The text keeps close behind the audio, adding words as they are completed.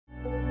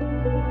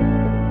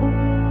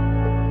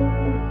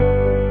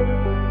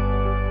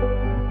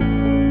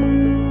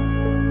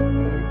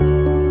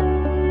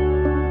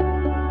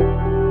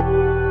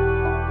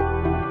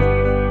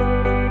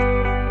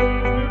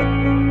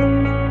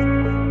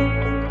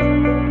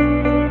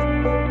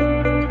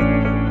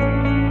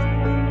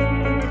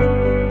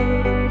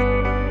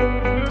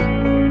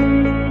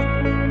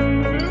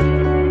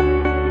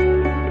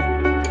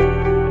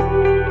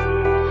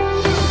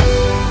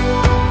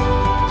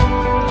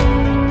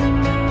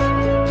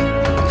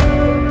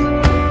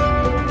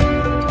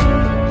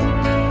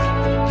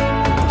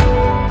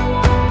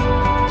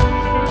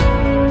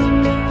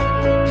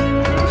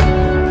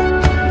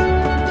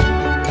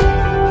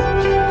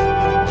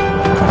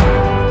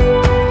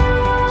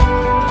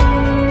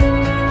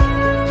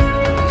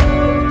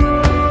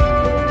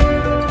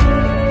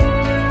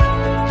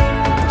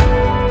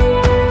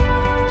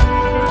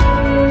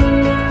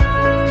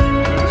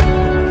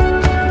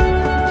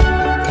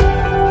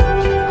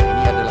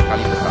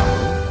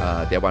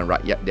Dewan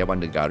Rakyat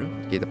Dewan Negara,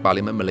 kita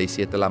Parlimen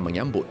Malaysia telah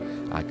menyambut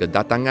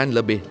kedatangan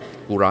lebih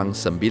kurang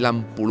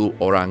 90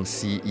 orang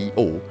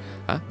CEO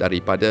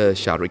daripada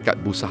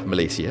syarikat bursah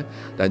Malaysia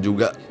dan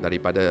juga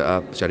daripada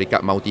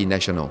syarikat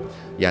multinasional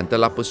yang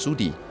telah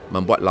bersudi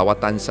membuat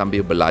lawatan sambil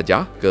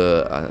belajar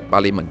ke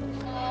Parlimen.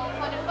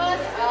 For the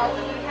first,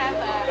 we have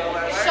a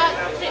short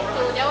trip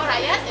to Dewan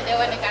Rakyat dan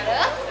Dewan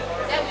Negara.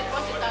 Then we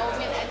proceed to our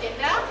main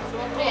agenda,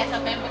 mostly as a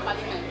member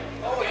Parliament.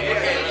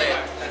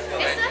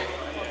 Next, sir.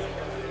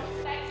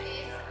 Next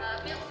is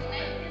built in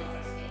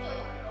 1962.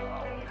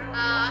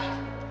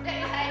 That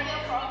was idea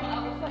from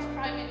our first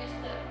Prime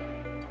Minister.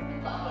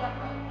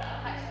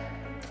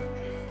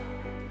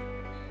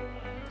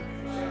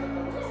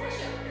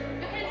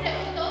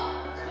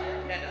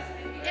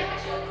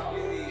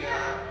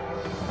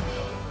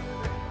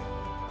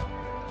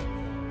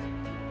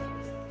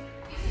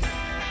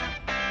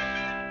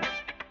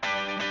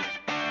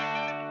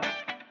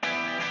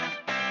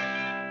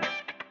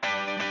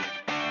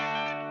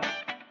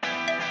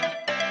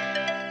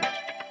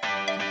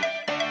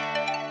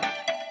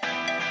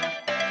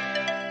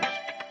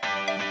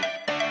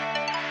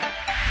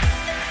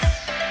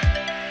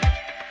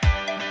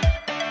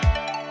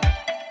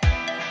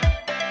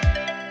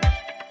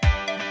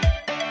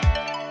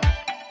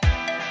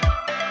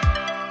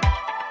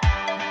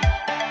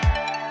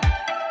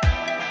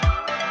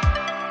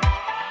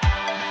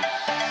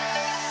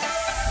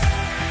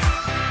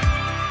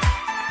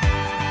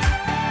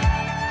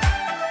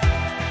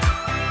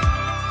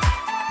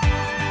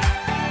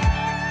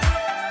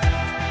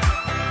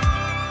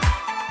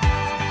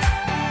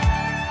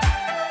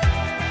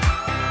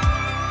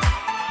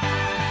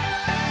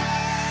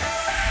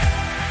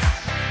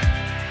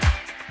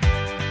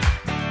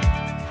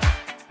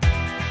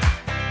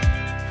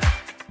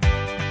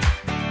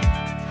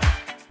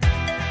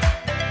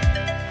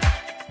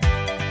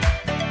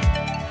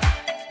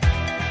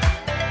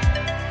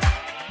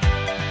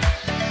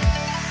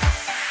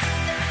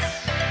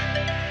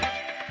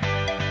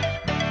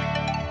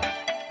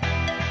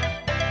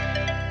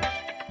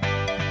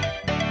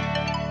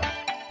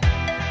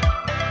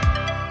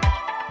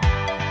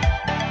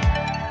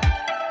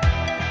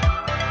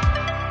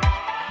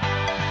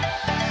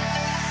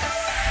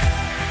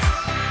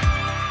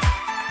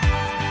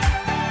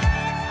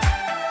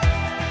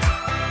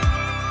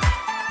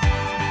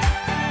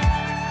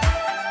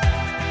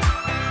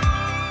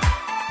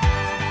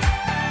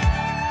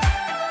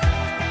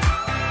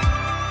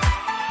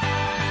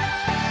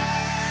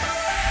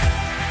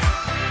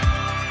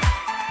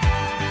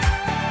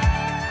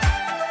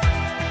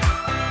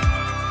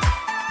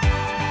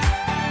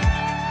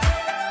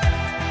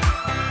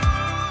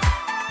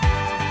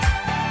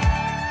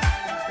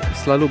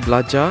 Selalu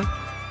belajar,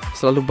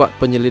 selalu buat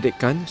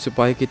penyelidikan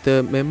supaya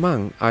kita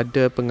memang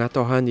ada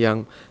pengetahuan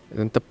yang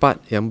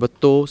tepat, yang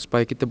betul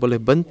supaya kita boleh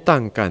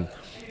bentangkan,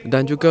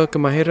 dan juga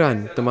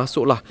kemahiran,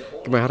 termasuklah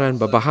kemahiran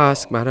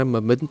berbahas, kemahiran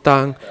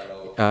membentang.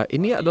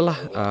 Ini adalah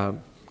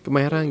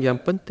kemahiran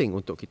yang penting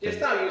untuk kita.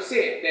 Just now you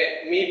said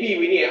that maybe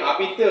we need an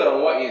arbiter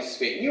on what is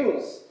fake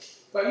news.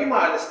 But you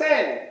must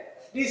understand,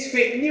 this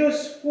fake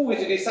news, who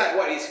is to decide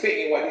what is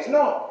fake and what is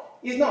not?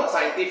 It's not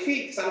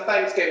scientific.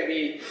 Sometimes can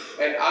be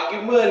an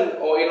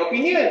argument or an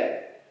opinion.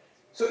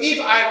 So if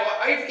I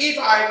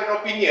have an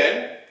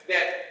opinion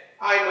that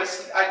I'm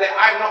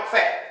not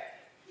fat,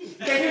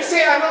 can you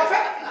say I'm not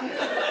fat?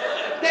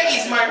 That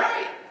is my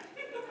right.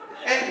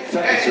 And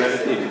that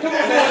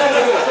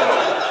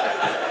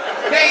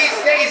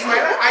is my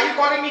right. Are you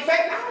calling me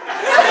fat now?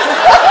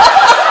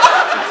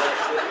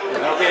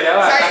 Okay,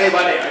 dah lah. Tarik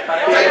balik.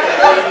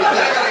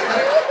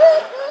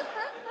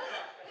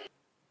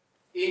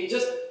 In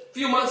just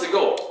few months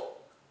ago,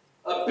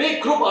 a big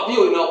group of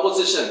you in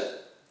opposition,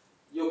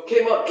 you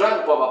came out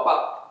drunk from a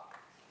pub.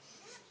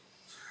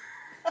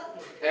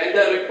 And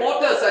the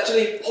reporters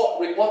actually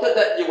reported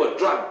that you were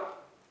drunk.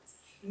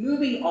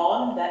 Moving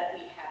on, that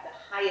we have the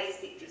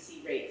highest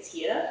literacy rates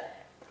here.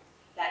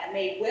 That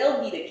may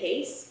well be the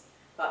case,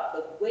 but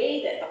the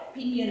way that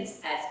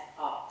opinions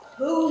are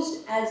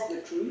posed as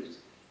the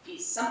truth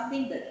is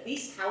something that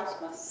this House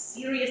must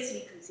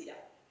seriously consider.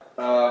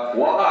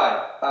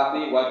 Wahai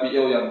ahli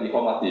YPO yang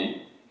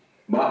dihormati,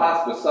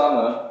 bahas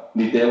bersama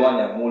di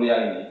Dewan yang mulia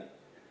ini,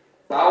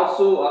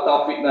 palsu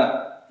atau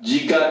fitnah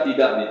jika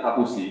tidak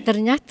dihapusi.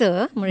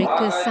 Ternyata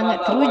mereka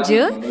sangat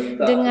teruja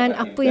dengan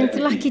apa yang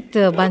telah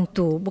kita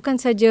bantu. Bukan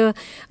saja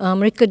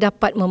mereka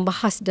dapat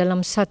membahas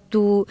dalam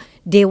satu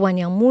dewan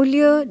yang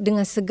mulia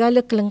dengan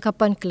segala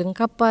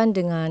kelengkapan-kelengkapan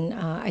dengan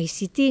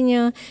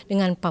ICT-nya,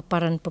 dengan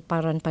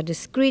paparan-paparan pada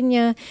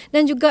skrinnya,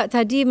 dan juga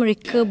tadi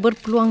mereka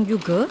berpeluang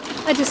juga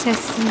ada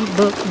sesi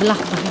belah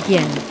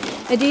bahagian.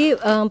 Jadi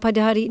pada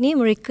hari ini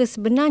mereka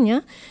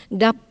sebenarnya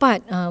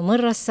dapat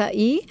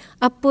merasai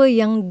apa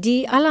yang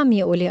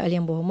dialami oleh ahli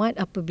yang berhormat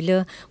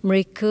apabila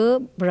mereka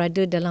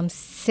berada dalam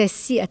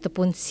sesi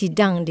ataupun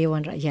sidang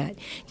Dewan Rakyat.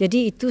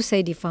 Jadi itu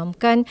saya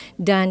difahamkan,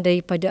 dan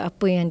daripada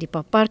apa yang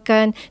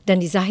dipaparkan dan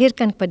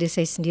dizahirkan kepada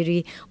saya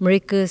sendiri,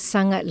 mereka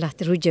sangatlah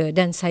teruja,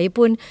 dan saya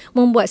pun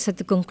membuat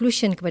satu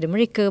conclusion kepada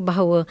mereka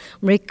bahawa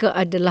mereka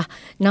adalah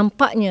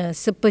nampaknya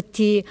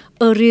seperti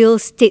a real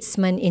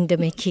statesman in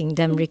the making,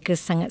 dan mereka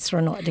sangat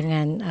seronok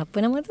dengan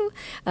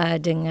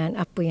dengan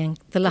apa yang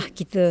telah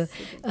kita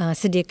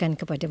sediakan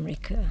kepada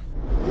mereka.